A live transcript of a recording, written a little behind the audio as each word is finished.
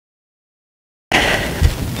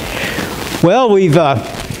Well, we've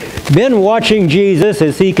been watching Jesus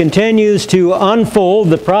as he continues to unfold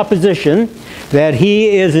the proposition that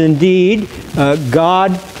he is indeed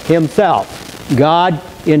God himself, God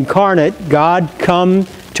incarnate, God come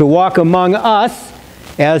to walk among us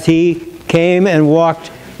as he came and walked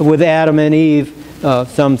with Adam and Eve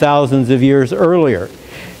some thousands of years earlier.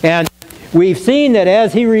 And we've seen that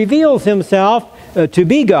as he reveals himself to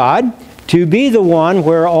be God, to be the one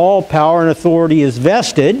where all power and authority is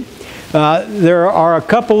vested, there are a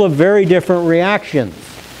couple of very different reactions.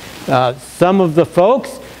 Some of the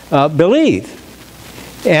folks believe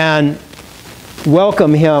and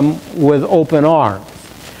welcome him with open arms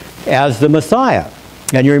as the Messiah.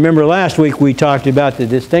 And you remember last week we talked about the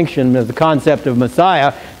distinction of the concept of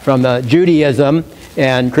Messiah from Judaism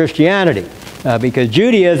and Christianity. Because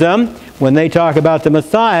Judaism, when they talk about the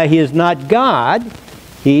Messiah, he is not God.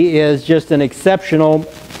 He is just an exceptional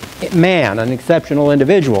man, an exceptional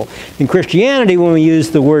individual. In Christianity, when we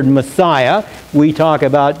use the word Messiah, we talk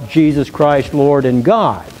about Jesus Christ, Lord and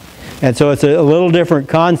God. And so it's a little different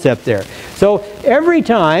concept there. So every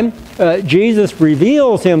time Jesus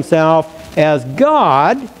reveals himself as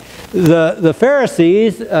God, the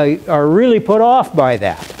Pharisees are really put off by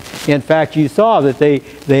that. In fact, you saw that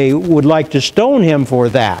they would like to stone him for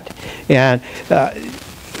that. And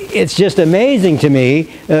it's just amazing to me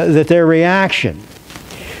that their reaction.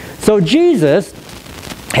 So Jesus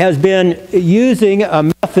has been using a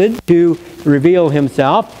method to reveal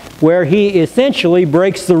himself where he essentially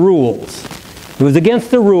breaks the rules. It was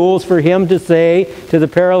against the rules for him to say to the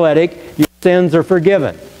paralytic, your sins are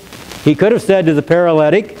forgiven. He could have said to the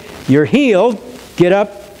paralytic, you're healed, get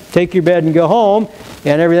up, take your bed and go home,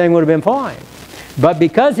 and everything would have been fine. But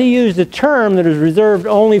because he used a term that is reserved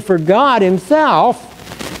only for God himself,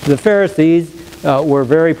 the Pharisees were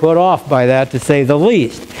very put off by that, to say the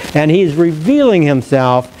least. And he's revealing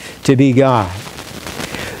himself to be God.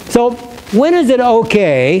 So when is it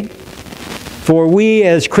okay for we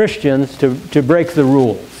as Christians to break the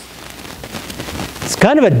rules? It's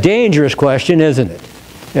kind of a dangerous question, isn't it?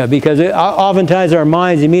 Yeah, because oftentimes our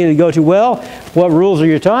minds immediately go to, well, what rules are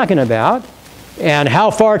you talking about? And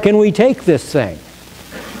how far can we take this thing?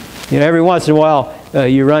 You know, every once in a while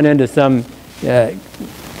you run into some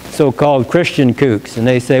so-called Christian kooks, and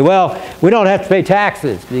they say, well, we don't have to pay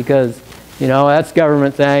taxes because, you know, that's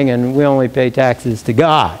government thing and we only pay taxes to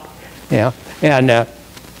God. You know? And,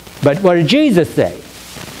 but what did Jesus say?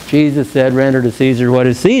 Jesus said, render to Caesar what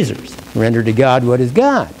is Caesar's. Render to God what is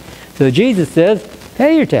God. So Jesus says,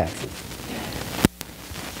 pay your taxes.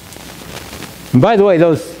 And by the way,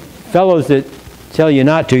 those fellows that tell you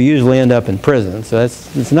not to usually end up in prison. So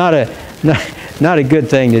it's not a good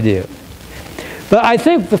thing to do. But I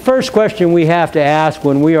think the first question we have to ask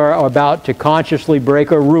when we are about to consciously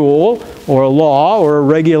break a rule or a law or a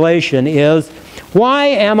regulation is, why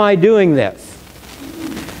am I doing this?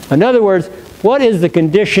 In other words, what is the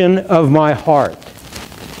condition of my heart?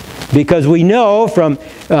 Because we know from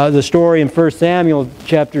the story in 1 Samuel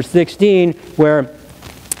chapter 16 where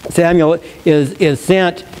Samuel is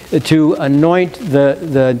sent to anoint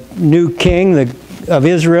the new king of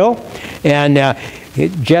Israel, and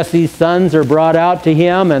Jesse's sons are brought out to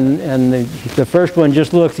him, and the first one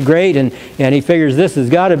just looks great, and he figures this has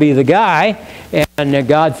got to be the guy, and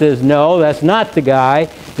God says, no, that's not the guy.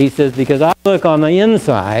 He says, because I look on the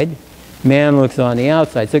inside, man looks on the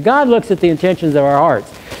outside. So God looks at the intentions of our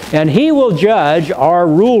hearts, and he will judge our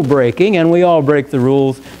rule breaking, and we all break the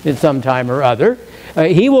rules at some time or other.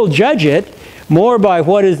 He will judge it more by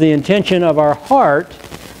what is the intention of our heart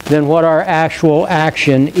than what our actual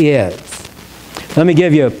action is. Let me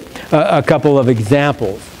give you a couple of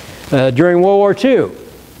examples. During World War II,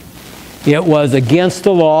 it was against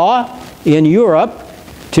the law in Europe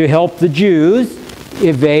to help the Jews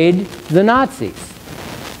evade the Nazis.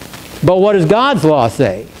 But what does God's law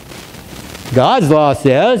say? God's law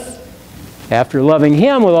says, after loving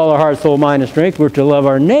him with all our heart, soul, mind, and strength, we're to love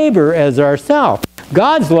our neighbor as ourselves.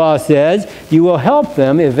 God's law says you will help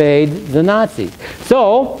them evade the Nazis.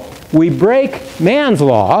 So we break man's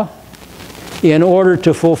law in order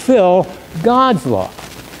to fulfill God's law.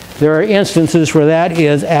 There are instances where that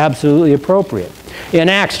is absolutely appropriate. In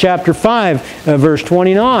Acts chapter 5, verse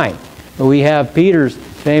 29, we have Peter's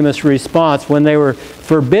famous response when they were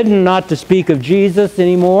forbidden not to speak of Jesus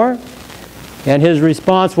anymore. And his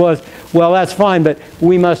response was, well, that's fine, but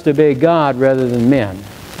we must obey God rather than men.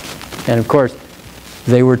 And of course,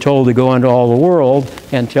 they were told to go into all the world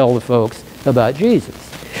and tell the folks about Jesus.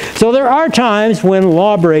 So there are times when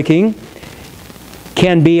law breaking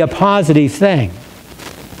can be a positive thing.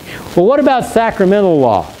 Well, what about sacramental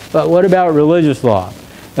law? But what about religious law?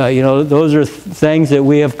 Those are things that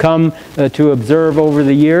we have come to observe over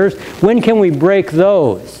the years. When can we break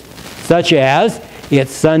those? Such as,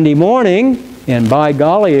 it's Sunday morning, and by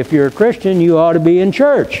golly, if you're a Christian, you ought to be in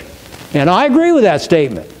church. And I agree with that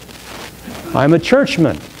statement. I'm a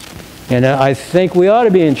churchman, and I think we ought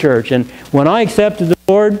to be in church. And when I accepted the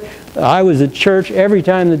Lord, I was at church every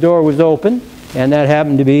time the door was open, and that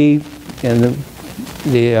happened to be in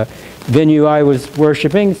the venue I was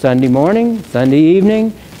worshiping, Sunday morning, Sunday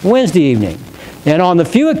evening, Wednesday evening. And on the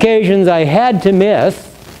few occasions I had to miss,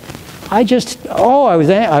 I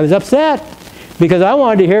was upset because I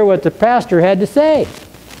wanted to hear what the pastor had to say,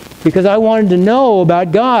 because I wanted to know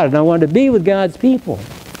about God and I wanted to be with God's people.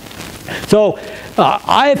 So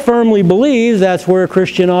I firmly believe that's where a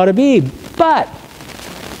Christian ought to be. But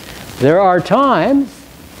there are times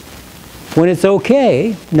when it's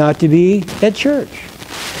okay not to be at church.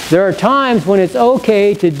 There are times when it's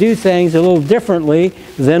okay to do things a little differently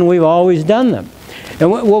than we've always done them.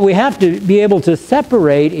 And what we have to be able to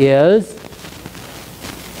separate is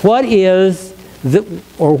what was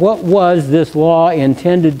this law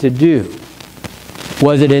intended to do?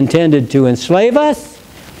 Was it intended to enslave us,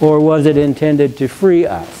 or was it intended to free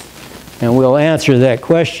us? And we'll answer that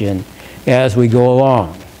question as we go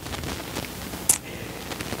along.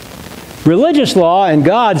 Religious law and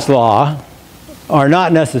God's law are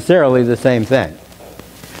not necessarily the same thing.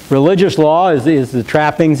 Religious law is the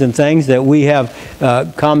trappings and things that we have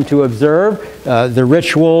come to observe, the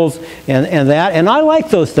rituals and that. And I like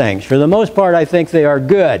those things. For the most part, I think they are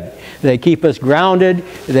good. They keep us grounded.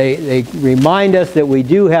 They remind us that we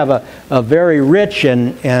do have a very rich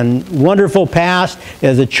and wonderful past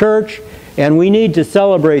as a church. And we need to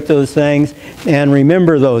celebrate those things and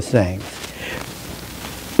remember those things.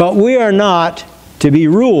 But we are not to be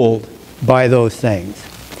ruled by those things.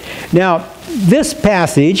 Now, this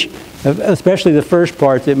passage, especially the first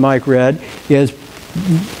part that Mike read, is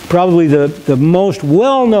probably the most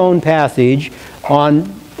well-known passage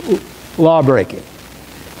on law-breaking,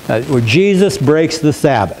 where Jesus breaks the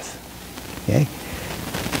Sabbath. Okay?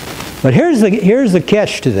 But here's the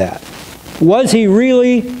catch to that. Was he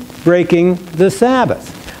really breaking the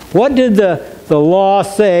Sabbath? What did the law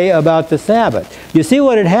say about the Sabbath? You see,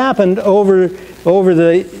 what had happened over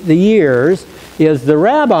the years is the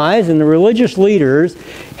rabbis and the religious leaders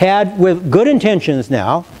had, with good intentions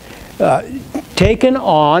now, taken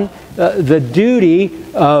on the duty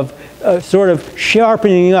of sort of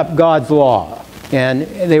sharpening up God's law. And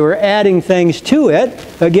they were adding things to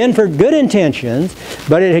it, again for good intentions,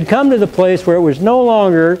 but it had come to the place where it was no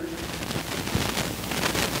longer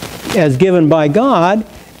as given by God,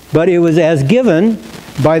 but it was as given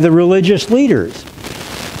by the religious leaders.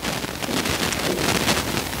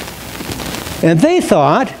 And they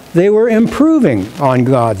thought they were improving on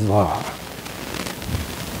God's law.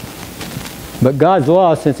 But God's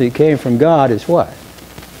law, since it came from God, is what?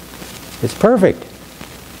 It's perfect.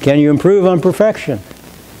 Can you improve on perfection?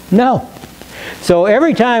 No. So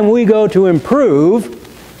every time we go to improve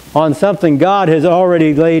on something God has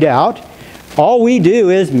already laid out, all we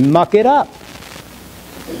do is muck it up.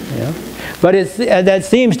 Yeah? But that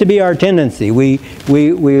seems to be our tendency. We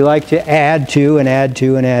like to add to and add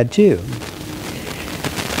to and add to.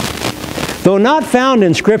 Though not found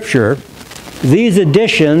in Scripture, these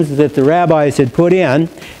additions that the rabbis had put in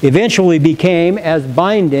eventually became as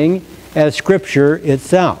binding as Scripture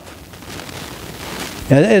itself.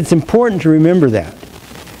 And it's important to remember that.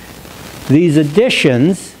 These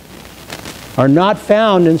additions are not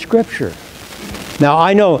found in Scripture. Now,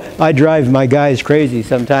 I know I drive my guys crazy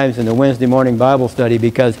sometimes in the Wednesday morning Bible study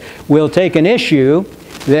because we'll take an issue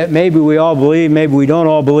that maybe we all believe, maybe we don't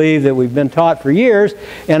all believe, that we've been taught for years,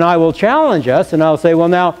 and I will challenge us, and I'll say, well,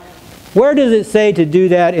 now, where does it say to do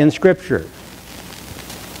that in Scripture?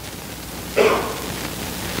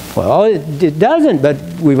 Well, it doesn't, but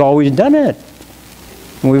we've always done it.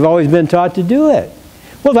 And we've always been taught to do it.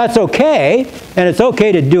 Well, that's okay, and it's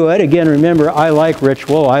okay to do it. Again, remember, I like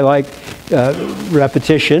ritual, I like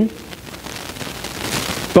repetition.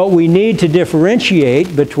 But we need to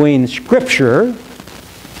differentiate between Scripture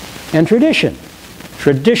and tradition.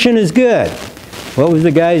 Tradition is good. What was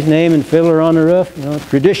the guy's name in Fiddler on the Roof? You know,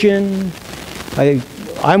 tradition.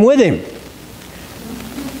 I'm with him.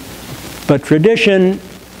 But tradition,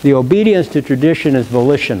 the obedience to tradition is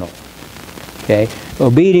volitional. Okay?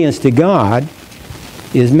 Obedience to God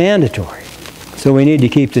is mandatory. So we need to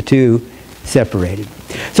keep the two separated.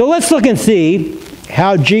 So let's look and see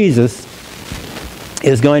how Jesus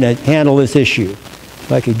is going to handle this issue. If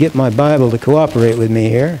I could get my Bible to cooperate with me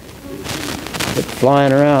here. It's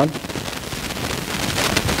flying around.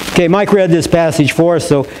 Okay, Mike read this passage for us,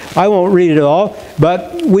 so I won't read it all.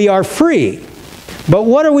 But we are free. But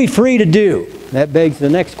what are we free to do? That begs the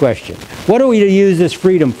next question. What are we to use this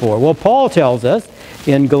freedom for? Well, Paul tells us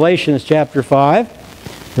in Galatians chapter 5,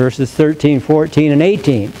 verses 13, 14, and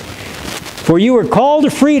 18. For you were called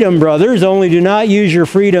to freedom, brothers, only do not use your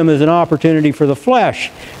freedom as an opportunity for the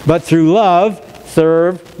flesh, but through love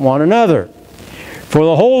serve one another. For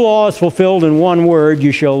the whole law is fulfilled in one word,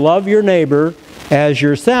 you shall love your neighbor as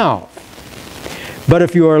yourself. But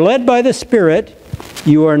if you are led by the Spirit,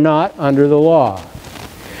 you are not under the law.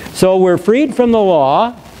 So we're freed from the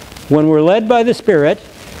law when we're led by the Spirit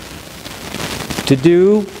to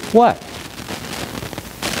do what?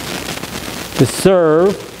 To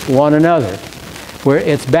serve one another. Where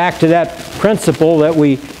it's back to that principle that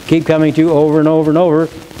we keep coming to over and over and over.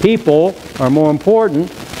 People are more important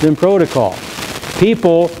than protocol.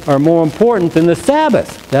 People are more important than the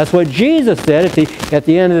Sabbath. That's what Jesus said at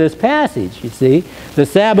the end of this passage, you see. The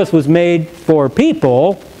Sabbath was made for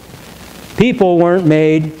people. People weren't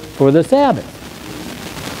made for the Sabbath.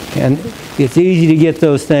 And it's easy to get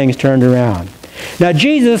those things turned around. Now,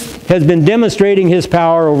 Jesus has been demonstrating His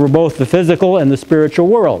power over both the physical and the spiritual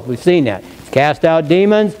world. We've seen that. He's cast out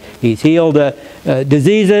demons. He's healed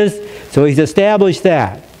diseases. So He's established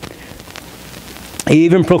that. He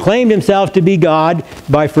even proclaimed Himself to be God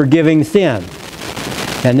by forgiving sin.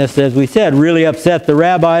 And this, as we said, really upset the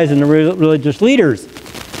rabbis and the religious leaders.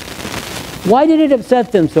 Why did it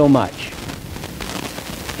upset them so much?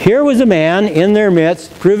 Here was a man in their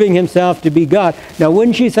midst proving himself to be God. Now,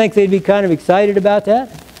 wouldn't you think they'd be kind of excited about that?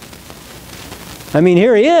 I mean,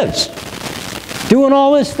 here he is, doing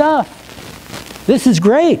all this stuff. This is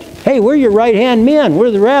great. Hey, we're your right-hand men. We're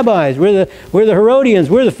the rabbis. We're the Herodians.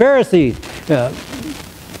 We're the Pharisees.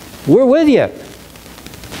 We're with you.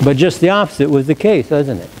 But just the opposite was the case,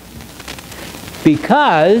 wasn't it?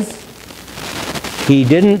 Because he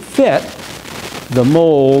didn't fit the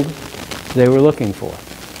mold they were looking for.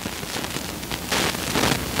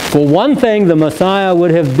 For one thing, the Messiah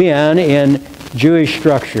would have been in Jewish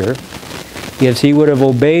structure is he would have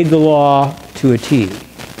obeyed the law to a T.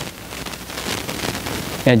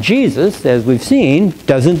 And Jesus, as we've seen,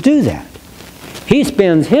 doesn't do that. He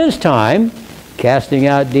spends his time casting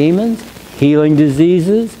out demons, healing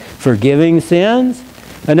diseases, forgiving sins.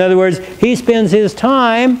 In other words, he spends his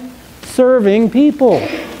time serving people.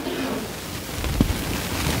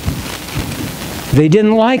 They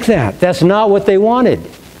didn't like that. That's not what they wanted.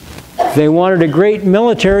 They wanted a great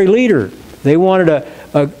military leader. They wanted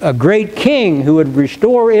a great king who would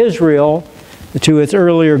restore Israel to its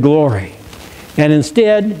earlier glory. And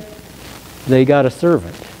instead, they got a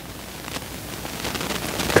servant.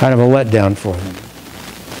 Kind of a letdown for them.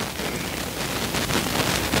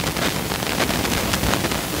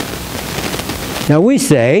 Now we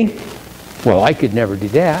say, well, I could never do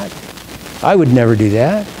that. I would never do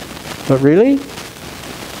that. But really?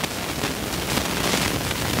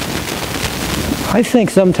 I think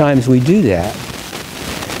sometimes we do that.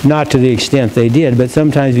 Not to the extent they did, but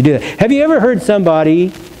sometimes we do that. Have you ever heard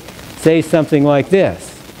somebody say something like this?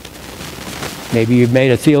 Maybe you've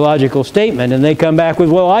made a theological statement and they come back with,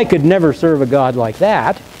 well, I could never serve a God like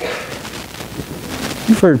that.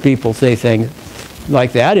 You've heard people say things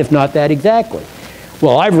like that, if not that exactly.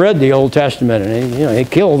 Well, I've read the Old Testament and he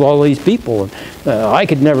killed all these people. And, I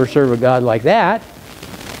could never serve a God like that.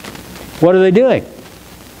 What are they doing?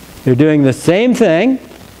 They're doing the same thing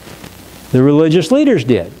the religious leaders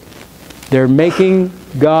did. They're making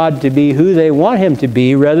God to be who they want Him to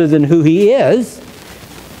be rather than who He is,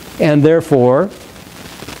 and therefore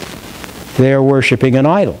they are worshiping an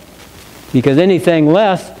idol. Because anything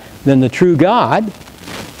less than the true God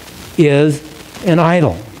is an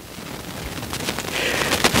idol.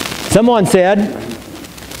 Someone said,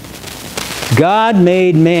 God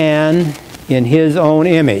made man in His own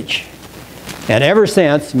image. And ever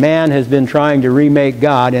since, man has been trying to remake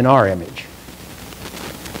God in our image.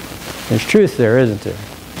 There's truth there, isn't there?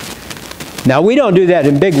 Now, we don't do that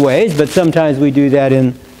in big ways, but sometimes we do that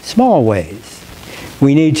in small ways.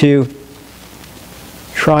 We need to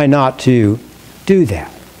try not to do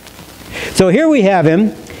that. So here we have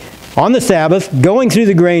him on the Sabbath going through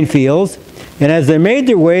the grain fields, and as they made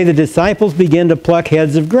their way, the disciples began to pluck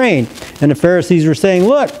heads of grain. And the Pharisees were saying,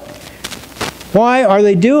 look, why are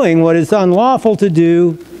they doing what is unlawful to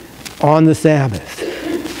do on the Sabbath?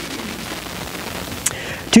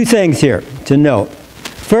 Two things here to note.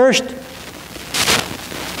 First,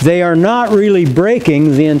 they are not really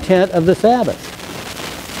breaking the intent of the Sabbath.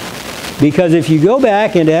 Because if you go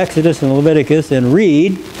back into Exodus and Leviticus and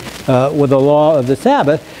read with the law of the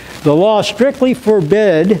Sabbath, the law strictly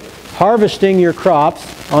forbid harvesting your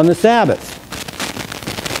crops on the Sabbath.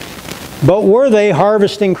 But were they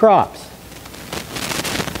harvesting crops?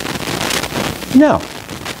 No.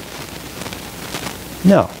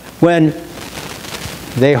 No. When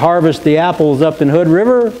they harvest the apples up in Hood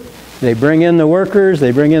River, they bring in the workers,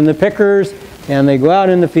 they bring in the pickers, and they go out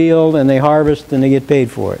in the field and they harvest and they get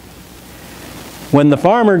paid for it. When the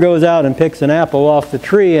farmer goes out and picks an apple off the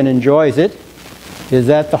tree and enjoys it, is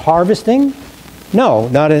that the harvesting? No,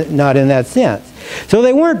 not in that sense. So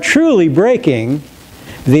they weren't truly breaking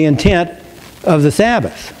the intent of the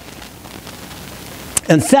Sabbath.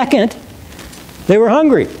 And second, they were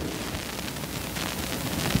hungry.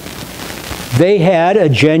 They had a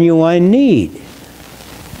genuine need.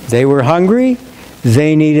 They were hungry.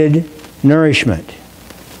 They needed nourishment.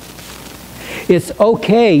 It's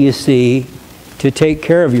okay, you see, to take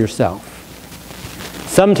care of yourself.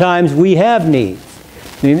 Sometimes we have needs.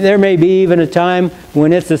 I mean, there may be even a time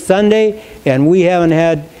when it's a Sunday and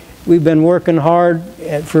we've been working hard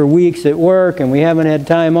for weeks at work and we haven't had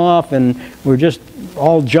time off and we're just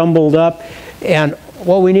all jumbled up, and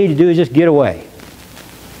what we need to do is just get away.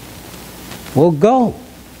 We'll go.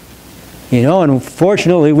 You know, and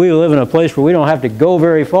fortunately we live in a place where we don't have to go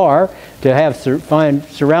very far to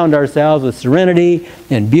surround ourselves with serenity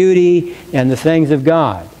and beauty and the things of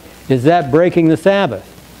God. Is that breaking the Sabbath?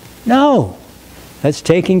 No. That's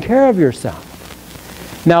taking care of yourself.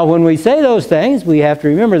 Now, when we say those things, we have to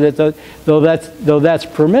remember that though that's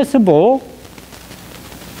permissible,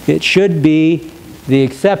 it should be the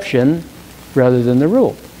exception rather than the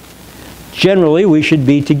rule. Generally, we should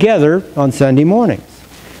be together on Sunday mornings.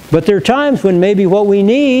 But there are times when maybe what we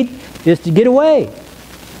need is to get away.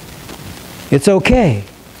 It's okay.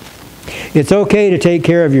 It's okay to take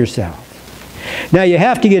care of yourself. Now, you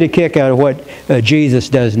have to get a kick out of what Jesus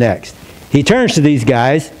does next. He turns to these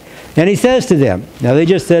guys and he says to them, now they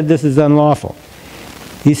just said this is unlawful.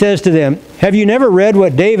 He says to them, have you never read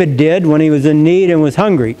what David did when he was in need and was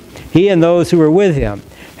hungry, he and those who were with him?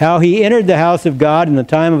 How he entered the house of God in the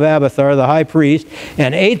time of Abiathar the high priest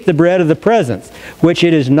and ate the bread of the presence, which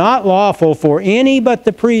it is not lawful for any but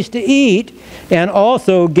the priest to eat, and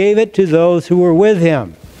also gave it to those who were with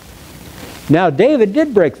him. Now David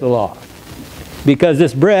did break the law, because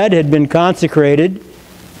this bread had been consecrated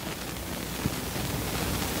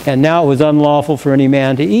and now it was unlawful for any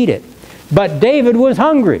man to eat it. But David was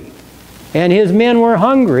hungry, and his men were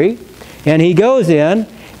hungry, and he goes in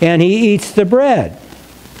and he eats the bread.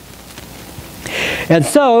 And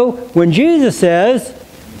so, when Jesus says,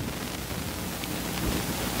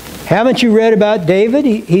 haven't you read about David?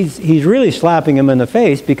 He's really slapping him in the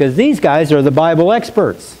face, because these guys are the Bible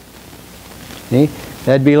experts. See?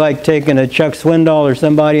 That'd be like taking a Chuck Swindoll or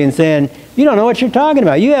somebody and saying, you don't know what you're talking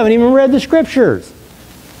about. You haven't even read the Scriptures.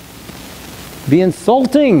 Be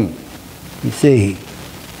insulting, you see.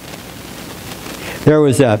 There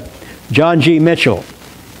was John G. Mitchell.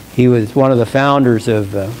 He was one of the founders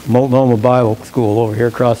of Multnomah Bible School over here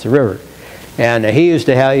across the river. And he used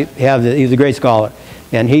to he was a great scholar.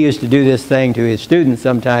 And he used to do this thing to his students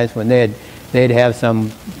sometimes when they'd have some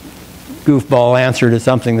goofball answer to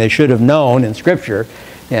something they should have known in Scripture.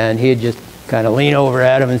 And he'd just kind of lean over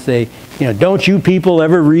at them and say, you know, don't you people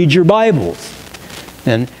ever read your Bibles?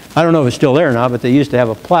 And I don't know if it's still there or not, but they used to have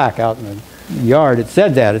a plaque out in the yard. It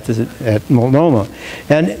said that at Multnomah.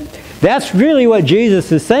 And that's really what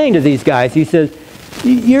Jesus is saying to these guys. He says,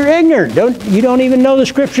 you're ignorant. You don't even know the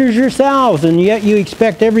Scriptures yourselves, and yet you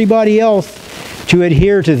expect everybody else to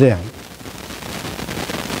adhere to them.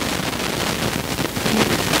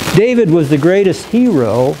 David was the greatest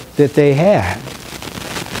hero that they had.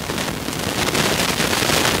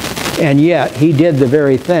 And yet, he did the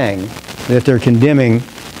very thing that they're condemning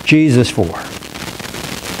Jesus for.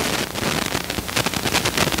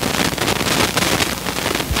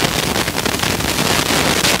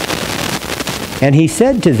 And he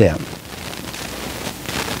said to them,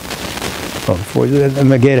 I'm going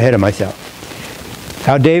to get ahead of myself.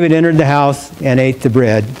 How David entered the house and ate the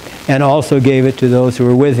bread, and also gave it to those who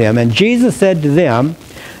were with him. And Jesus said to them,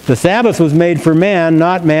 the Sabbath was made for man,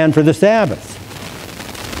 not man for the Sabbath.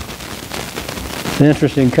 It's an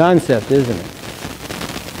interesting concept, isn't it?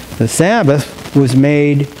 The Sabbath was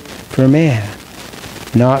made for man,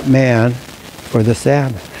 not man for the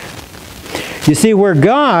Sabbath. You see, where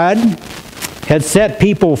God had set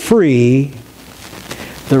people free,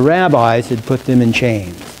 the rabbis had put them in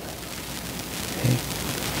chains. Okay?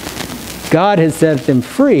 God had set them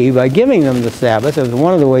free by giving them the Sabbath. That was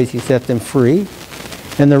one of the ways he set them free.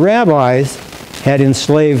 And the rabbis had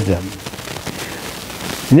enslaved them.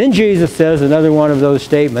 And then Jesus says another one of those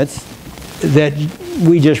statements that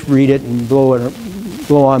we just read it and blow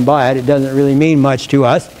on by it. It doesn't really mean much to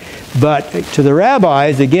us. But to the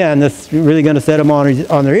rabbis, again, that's really going to set them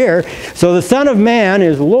on their ear. So the Son of Man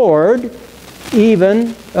is Lord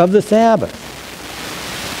even of the Sabbath.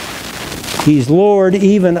 He's Lord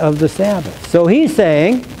even of the Sabbath. So he's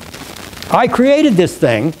saying, I created this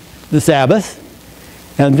thing, the Sabbath,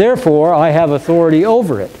 and therefore I have authority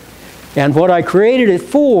over it. And what I created it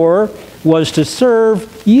for was to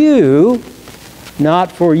serve you,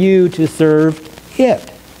 not for you to serve it.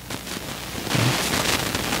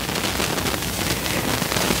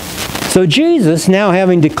 So Jesus, now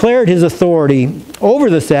having declared his authority over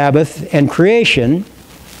the Sabbath and creation,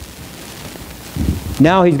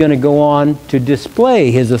 now he's going to go on to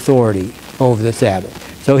display his authority over the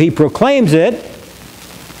Sabbath. So he proclaims it,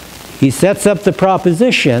 he sets up the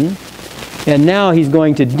proposition, and now he's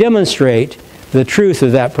going to demonstrate the truth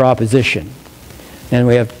of that proposition. And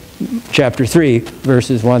we have chapter 3,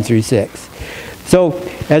 verses 1 through 6. So,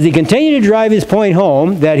 as he continued to drive his point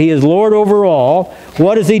home, that he is Lord over all,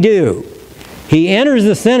 what does he do? He enters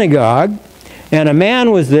the synagogue, and a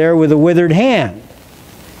man was there with a withered hand.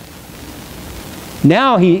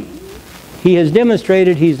 Now he has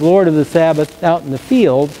demonstrated he's Lord of the Sabbath out in the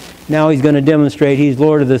field. Now he's going to demonstrate he's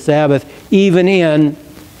Lord of the Sabbath even in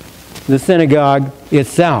the synagogue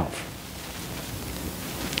itself.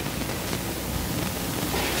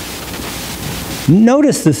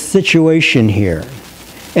 Notice the situation here.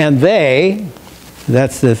 And they,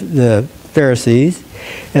 that's the Pharisees,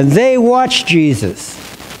 and they watched Jesus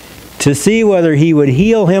to see whether he would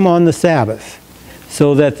heal him on the Sabbath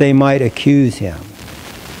so that they might accuse him.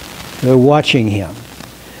 They're watching him.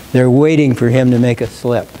 They're waiting for him to make a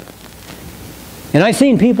slip. And I've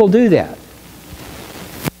seen people do that.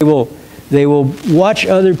 They will watch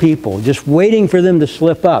other people, just waiting for them to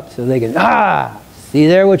slip up so they can, see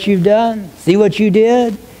there what you've done? See what you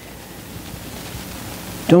did?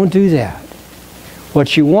 Don't do that.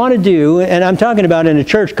 What you want to do, and I'm talking about in a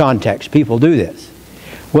church context, people do this.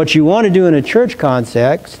 What you want to do in a church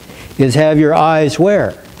context is have your eyes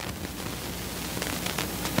where?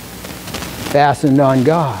 Fastened on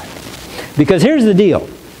God. Because here's the deal.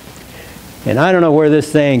 And I don't know where this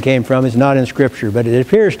saying came from. It's not in Scripture, but it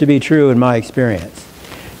appears to be true in my experience.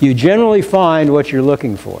 You generally find what you're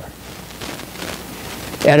looking for.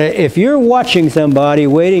 And if you're watching somebody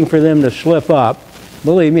waiting for them to slip up,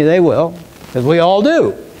 believe me, they will, because we all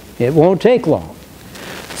do. It won't take long.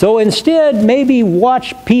 So instead, maybe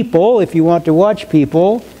watch people, if you want to watch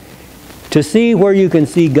people, to see where you can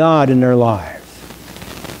see God in their lives.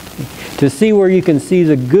 To see where you can see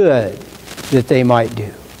the good that they might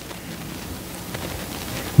do.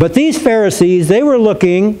 But these Pharisees, they were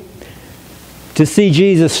looking to see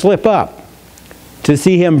Jesus slip up, to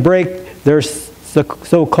see him break their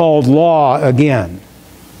so-called law again.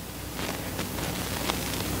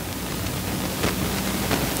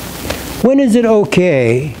 When is it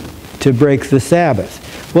okay to break the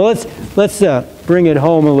Sabbath? Well, let's bring it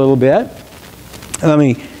home a little bit. Let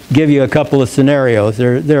me give you a couple of scenarios.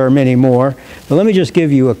 There are many more, but let me just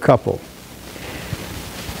give you a couple.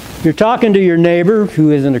 You're talking to your neighbor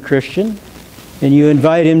who isn't a Christian, and you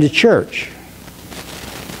invite him to church.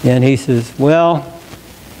 And he says, well,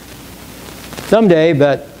 someday,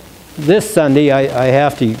 but this Sunday I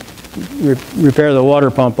have to repair the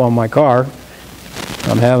water pump on my car.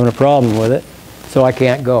 I'm having a problem with it, so I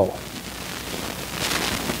can't go.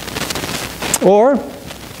 Or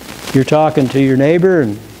you're talking to your neighbor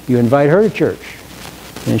and you invite her to church.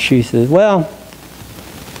 And she says, well,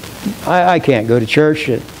 I can't go to church.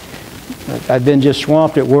 I've been just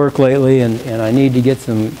swamped at work lately, and I need to get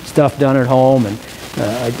some stuff done at home, and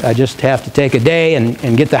I just have to take a day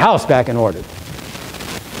and get the house back in order.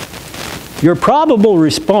 Your probable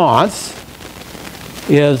response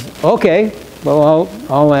is, okay, well,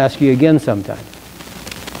 I'll ask you again sometime.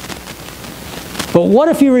 But what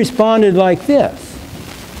if you responded like this?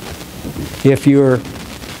 If you're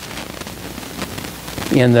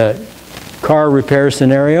in the car repair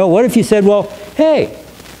scenario, what if you said, well, hey,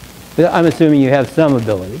 I'm assuming you have some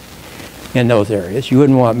ability in those areas. You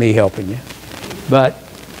wouldn't want me helping you. But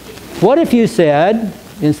what if you said,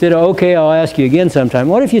 instead of, okay, I'll ask you again sometime,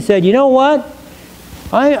 what if you said, you know what?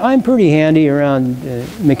 I'm pretty handy around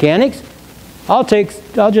mechanics. I'll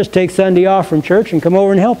just take Sunday off from church and come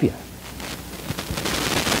over and help you.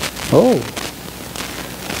 Oh.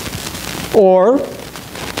 Or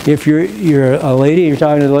if you're a lady, you're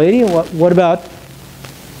talking to the lady, what about,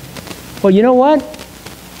 well, you know what?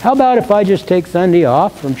 How about if I just take Sunday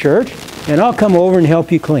off from church and I'll come over and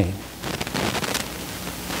help you clean?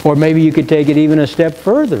 Or maybe you could take it even a step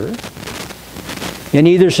further in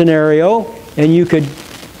either scenario, and you could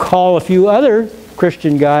call a few other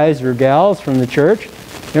Christian guys or gals from the church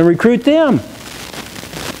and recruit them.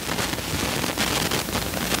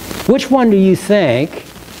 Which one do you think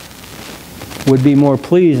would be more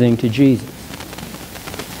pleasing to Jesus?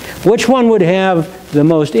 Which one would have the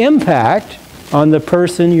most impact on the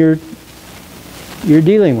person you're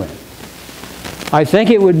dealing with? I think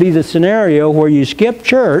it would be the scenario where you skip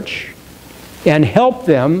church and help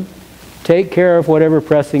them take care of whatever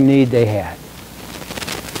pressing need they had.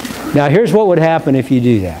 Now here's what would happen if you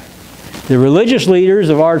do that. The religious leaders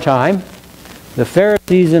of our time, the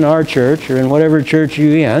Pharisees in our church or in whatever church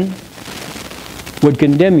you're in, would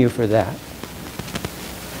condemn you for that.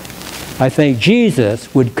 I think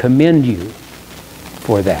Jesus would commend you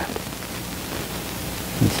for that.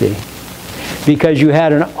 You see? Because you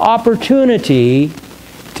had an opportunity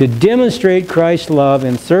to demonstrate Christ's love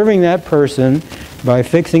in serving that person by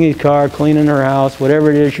fixing his car, cleaning her house,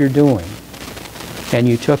 whatever it is you're doing. And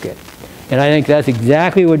you took it. And I think that's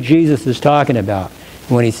exactly what Jesus is talking about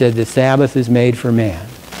when he said the Sabbath is made for man.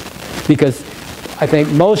 Because I think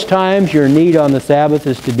most times your need on the Sabbath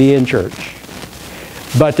is to be in church.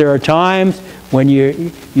 But there are times when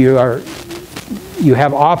you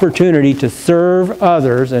have opportunity to serve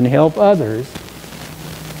others and help others.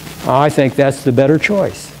 I think that's the better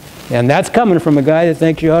choice. And that's coming from a guy that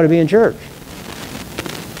thinks you ought to be in church.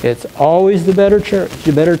 It's always the better church,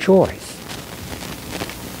 the better choice.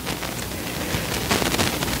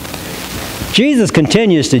 Jesus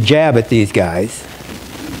continues to jab at these guys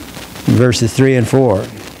in verses 3 and 4.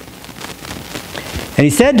 And he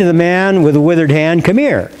said to the man with the withered hand, "Come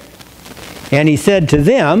here." And he said to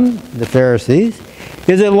them, the Pharisees,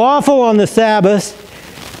 "Is it lawful on the Sabbath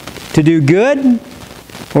to do good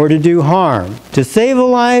or to do harm, to save a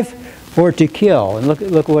life or to kill?" And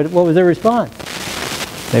look what was their response?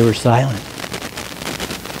 They were silent.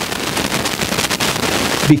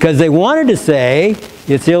 Because they wanted to say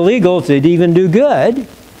it's illegal to even do good,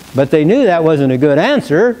 but they knew that wasn't a good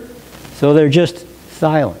answer, so they're just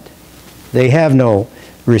silent. They have no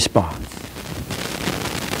response.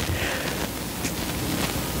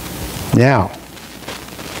 Now,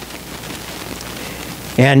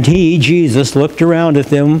 and he, Jesus, looked around at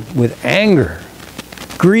them with anger,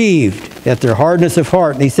 grieved at their hardness of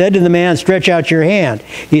heart. And he said to the man, "Stretch out your hand."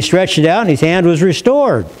 He stretched it out, and his hand was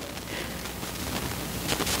restored.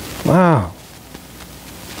 Wow.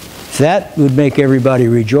 That would make everybody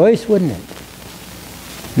rejoice, wouldn't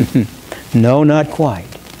it? No, not quite.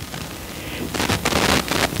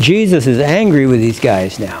 Jesus is angry with these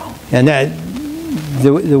guys now. And that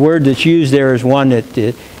the word that's used there is one that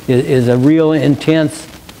is a real intense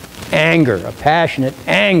anger, a passionate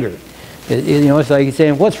anger. It's like he's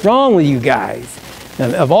saying, "What's wrong with you guys?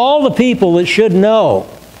 Of all the people that should know,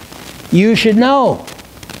 you should know.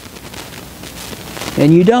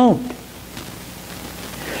 And you don't."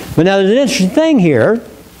 But now there's an interesting thing here.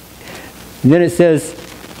 And then it says,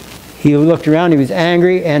 he looked around, he was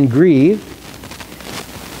angry and grieved.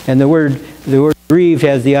 And the word grieved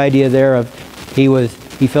has the idea there of he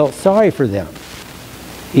felt sorry for them.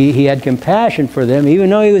 He had compassion for them, even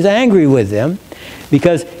though he was angry with them,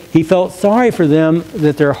 because he felt sorry for them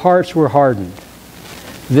that their hearts were hardened,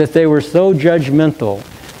 that they were so judgmental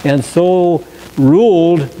and so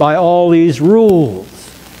ruled by all these rules.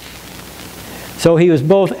 So he was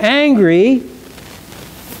both angry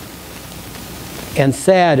and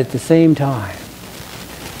sad at the same time.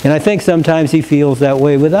 And I think sometimes he feels that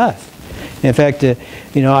way with us. In fact,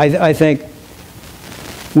 I think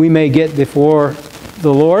we may get before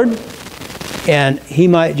the Lord, and he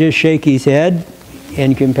might just shake his head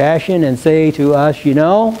in compassion and say to us,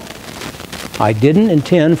 "I didn't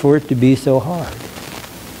intend for it to be so hard."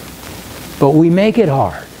 But we make it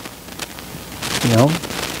hard.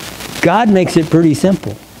 God makes it pretty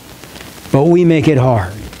simple, but we make it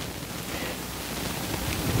hard.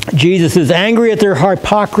 Jesus is angry at their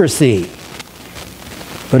hypocrisy,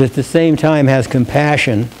 but at the same time has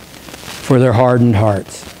compassion for their hardened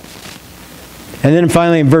hearts. And then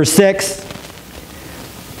finally in verse 6,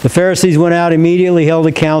 the Pharisees went out immediately, held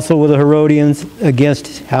a council with the Herodians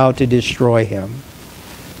against how to destroy him.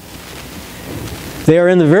 They are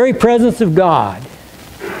in the very presence of God,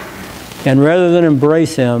 and rather than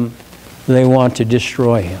embrace him, they want to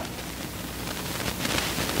destroy him.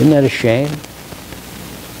 Isn't that a shame?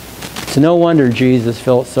 It's no wonder Jesus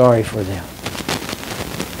felt sorry for them.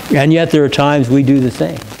 And yet there are times we do the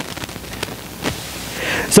same.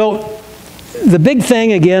 So the big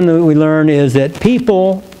thing, again, that we learn is that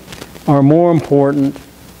people are more important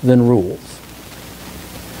than rules.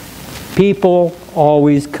 People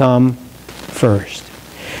always come first.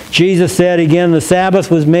 Jesus said again, the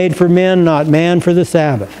Sabbath was made for men, not man for the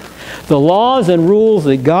Sabbath. The laws and rules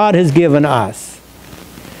that God has given us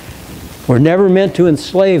were never meant to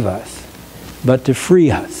enslave us, but to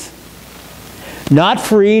free us. Not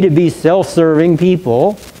free to be self-serving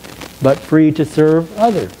people, but free to serve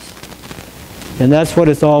others. And that's what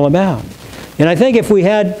it's all about. And I think if we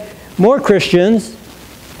had more Christians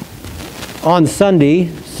on Sunday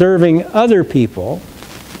serving other people,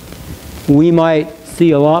 we might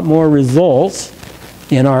see a lot more results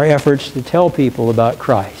in our efforts to tell people about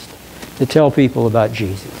Christ, to tell people about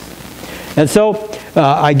Jesus. And so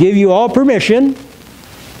I give you all permission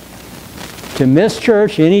to miss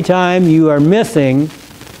church anytime you are missing.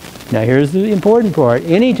 Now here's the important part.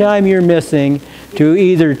 Anytime you're missing to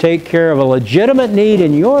either take care of a legitimate need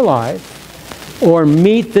in your life or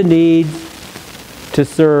meet the need to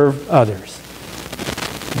serve others.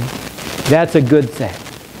 That's a good thing.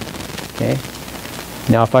 Okay?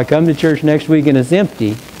 Now if I come to church next week and it's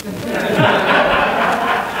empty,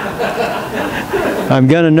 I'm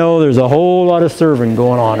going to know there's a whole lot of serving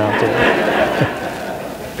going on out there.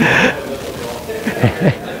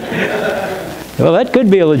 Well, that could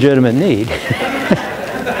be a legitimate need.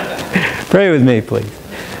 Pray with me, please.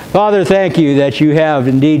 Father, thank you that you have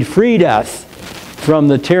indeed freed us from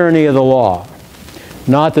the tyranny of the law.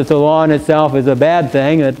 Not that the law in itself is a bad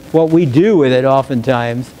thing, that what we do with it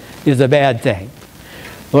oftentimes is a bad thing.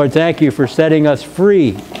 Lord, thank you for setting us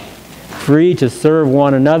free. Free to serve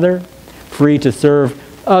one another, free to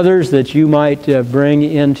serve others that you might bring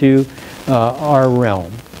into our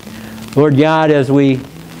realm. Lord God, as we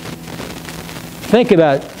think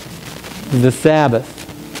about the Sabbath,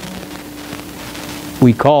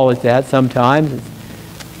 we call it that sometimes.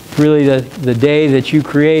 It's really the day that you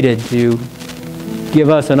created to give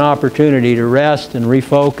us an opportunity to rest and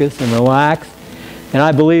refocus and relax. And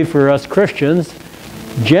I believe for us Christians,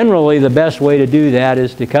 generally the best way to do that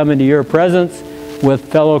is to come into your presence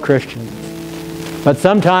with fellow Christians. But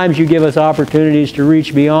sometimes you give us opportunities to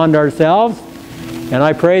reach beyond ourselves, and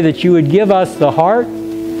I pray that you would give us the heart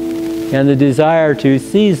and the desire to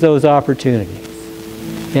seize those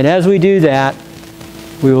opportunities. And as we do that,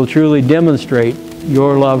 we will truly demonstrate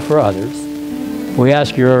your love for others. We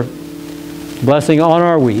ask your blessing on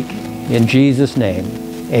our week. In Jesus' name,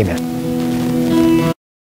 amen.